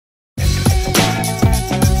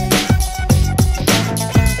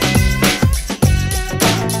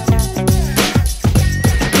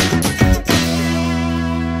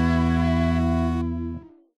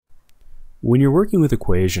When you're working with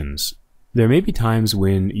equations, there may be times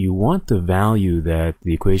when you want the value that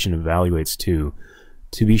the equation evaluates to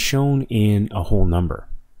be shown in a whole number.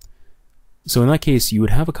 So in that case, you would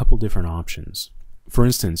have a couple different options. For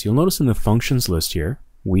instance, you'll notice in the functions list here,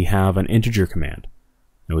 we have an integer command.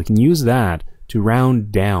 Now we can use that to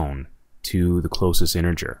round down to the closest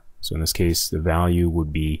integer. So in this case, the value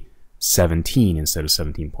would be 17 instead of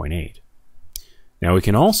 17.8. Now we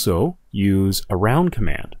can also use a round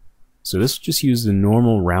command. So this just uses the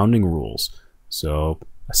normal rounding rules. So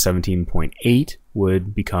a 17.8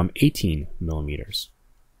 would become 18 millimeters.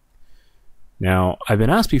 Now, I've been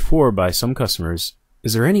asked before by some customers,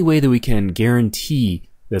 is there any way that we can guarantee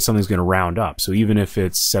that something's going to round up? So even if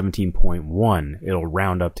it's 17.1, it'll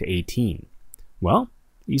round up to 18. Well,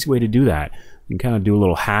 easy way to do that. You can kind of do a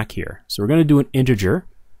little hack here. So we're going to do an integer,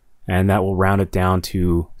 and that will round it down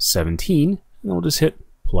to 17, and we'll just hit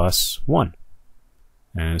 +1.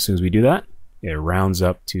 And as soon as we do that, it rounds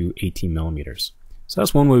up to 18 millimeters. So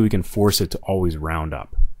that's one way we can force it to always round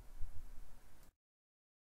up.